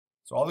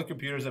So all the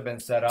computers have been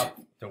set up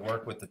to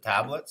work with the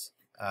tablets.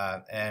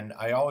 And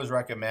I always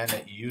recommend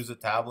that you use a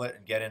tablet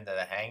and get into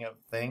the hang of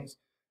things.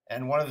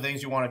 And one of the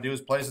things you want to do is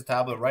place the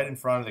tablet right in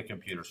front of the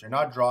computer. So you're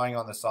not drawing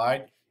on the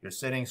side, you're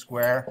sitting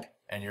square,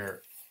 and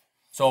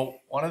so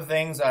one of the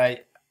things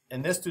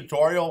in this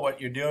tutorial, what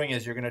you're doing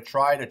is you're going to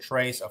try to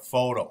trace a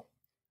photo.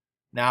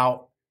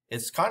 Now,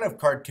 it's kind of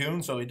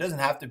cartoon, so it doesn't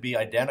have to be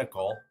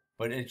identical,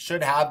 but it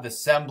should have the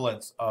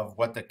semblance of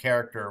what the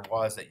character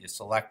was that you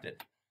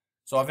selected.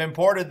 So I've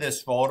imported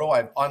this photo,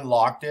 I've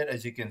unlocked it,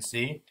 as you can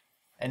see,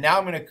 and now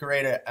I'm going to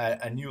create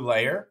a new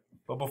layer.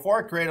 But before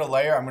I create a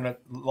layer, I'm going to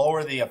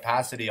lower the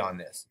opacity on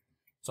this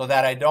so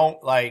that I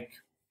don't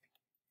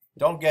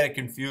get it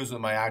confused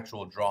with my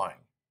actual drawing.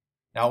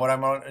 Now what I'm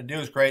going to do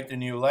is create the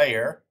new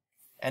layer,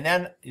 and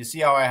then you see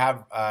how I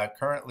have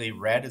currently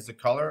red as the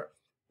color.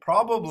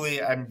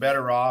 Probably I'm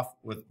better off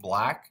with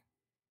black.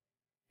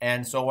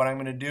 And so what I'm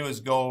going to do is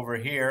go over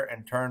here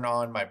and turn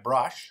on my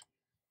brush.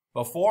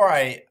 Before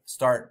I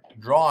start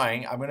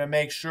drawing, I'm going to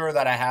make sure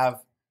that I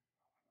have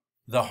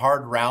the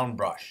hard round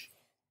brush.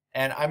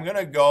 And I'm going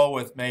to go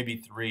with maybe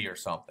 3 or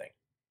something.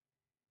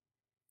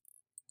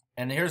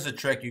 And here's the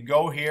trick. You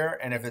go here,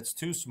 and if it's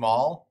too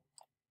small,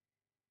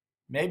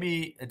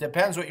 maybe it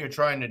depends what you're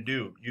trying to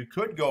do. You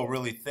could go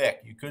really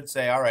thick. You could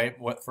say, all right,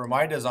 for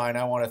my design,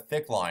 I want a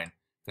thick line,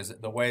 because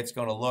the way it's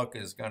going to look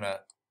is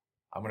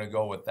I'm going to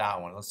go with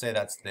that one. Let's say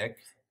that's thick.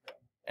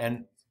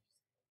 And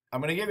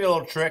I'm going to give you a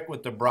little trick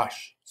with the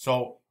brush.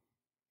 So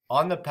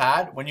on the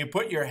pad, when you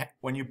put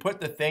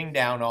the thing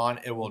down on,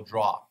 it will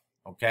drop,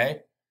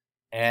 okay?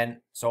 And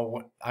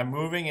so I'm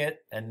moving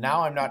it, and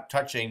now I'm not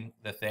touching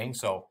the thing.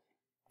 So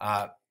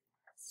yeah,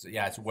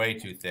 it's way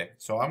too thick.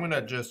 So I'm going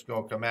to just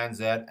go Command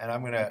Z, and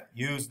I'm going to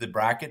use the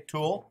bracket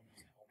tool.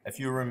 If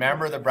you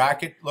remember the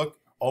bracket, look,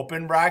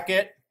 open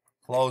bracket,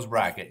 close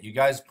bracket. You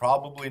guys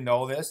probably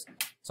know this.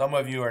 Some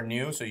of you are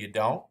new, so you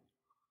don't.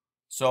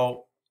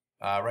 So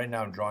right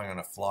now I'm drawing on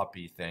a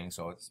floppy thing.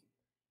 So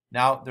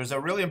now there's a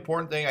really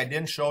important thing I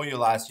didn't show you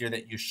last year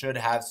that you should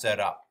have set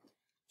up.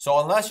 So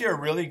unless you're a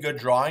really good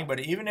drawing, but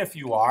even if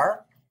you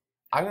are,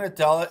 I'm going to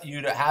tell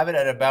you to have it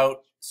at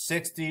about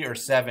 60 or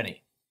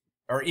 70,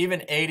 or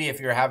even 80 if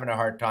you're having a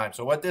hard time.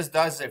 So what this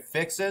does is it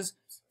fixes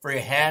for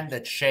your hand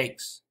that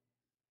shakes.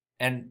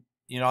 And,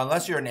 you know,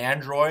 unless you're an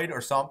Android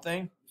or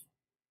something,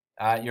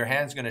 your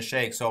hand's going to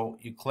shake. So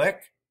you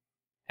click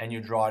and you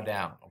draw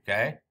down,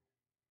 okay?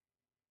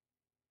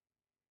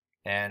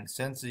 And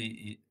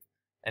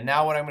and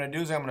now what I'm going to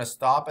do is I'm going to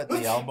stop at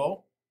the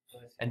elbow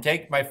and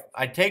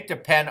I take the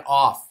pen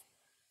off,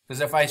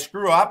 because if I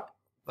screw up,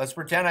 let's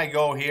pretend I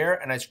go here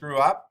and I screw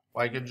up,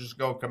 well, I can just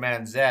go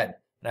Command Z and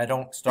I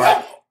don't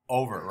start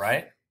over,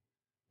 right?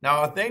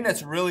 Now a thing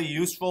that's really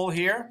useful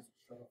here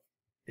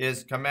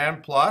is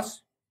Command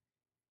plus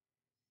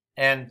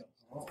and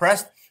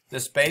press the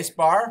space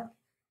bar.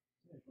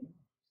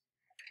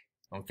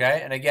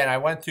 Okay, and again, I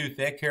went too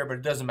thick here, but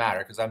it doesn't matter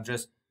because I'm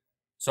just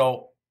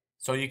so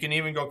you can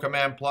even go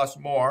Command plus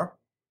more,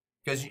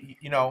 because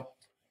you know.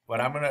 But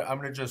I'm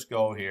gonna just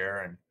go here,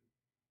 and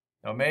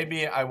now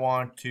maybe I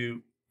want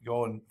to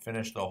go and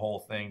finish the whole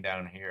thing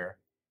down here,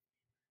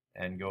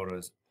 and go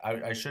to.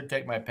 I should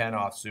take my pen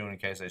off soon in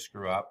case I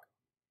screw up.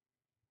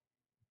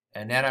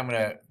 And then I'm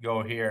gonna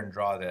go here and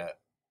draw the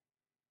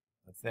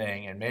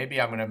thing, and maybe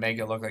I'm gonna make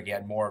it look like he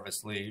had more of a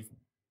sleeve.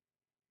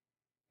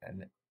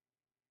 And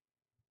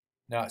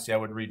now, see, I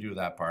would redo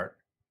that part.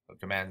 So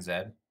Command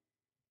Z,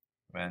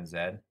 Command Z.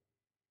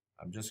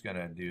 I'm just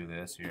gonna do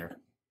this here.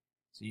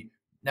 See.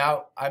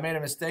 Now, I made a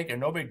mistake, and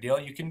no big deal.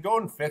 You can go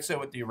and fix it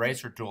with the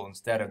eraser tool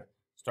instead of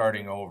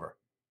starting over.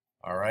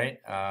 All right?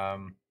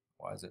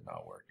 Why is it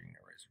not working,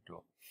 the eraser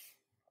tool?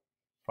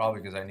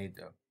 Probably because I need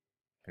to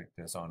pick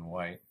this on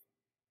white.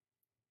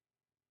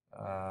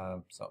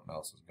 Something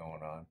else is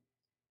going on.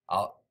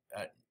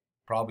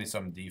 Probably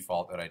some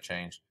default that I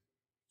changed.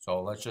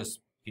 So let's just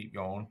keep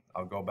going.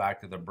 I'll go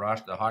back to the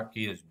brush. The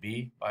hotkey is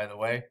B, by the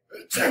way.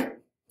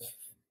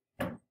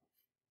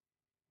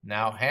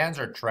 Now, hands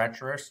are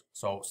treacherous,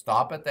 so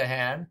stop at the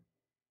hand.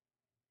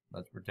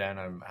 Let's pretend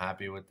I'm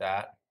happy with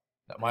that.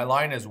 My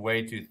line is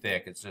way too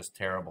thick. It's just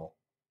terrible.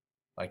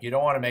 Like, you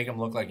don't want to make him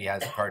look like he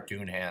has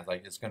cartoon hands.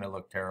 Like, it's going to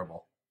look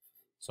terrible.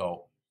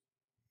 So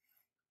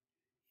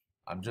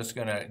I'm just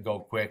going to go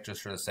quick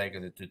just for the sake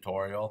of the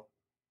tutorial.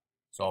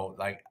 So,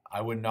 like,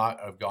 I would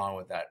not have gone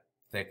with that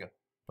thick.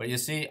 But you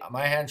see,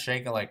 my hand's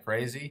shaking like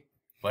crazy,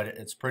 but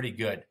it's pretty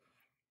good.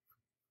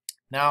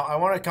 Now, I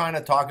want to kind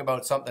of talk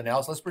about something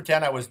else. Let's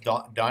pretend I was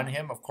done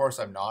him. Of course,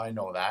 I'm not. I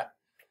know that.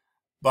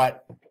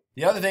 But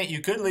the other thing, you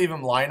could leave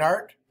him line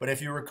art. But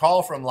if you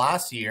recall from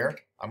last year,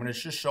 I'm going to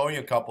just show you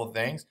a couple of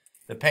things.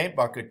 The paint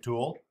bucket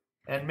tool.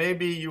 And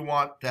maybe you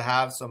want to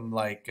have some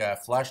like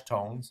flesh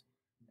tones.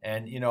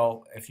 And, you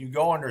know, if you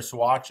go under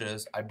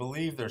swatches, I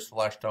believe there's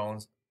flesh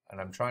tones. And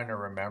I'm trying to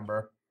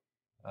remember.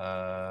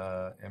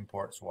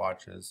 Import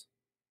swatches.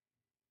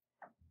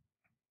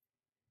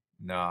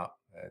 No.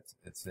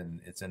 It's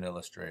in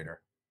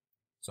Illustrator.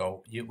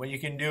 So what you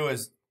can do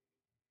is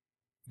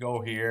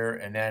go here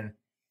and then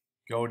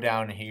go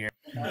down here.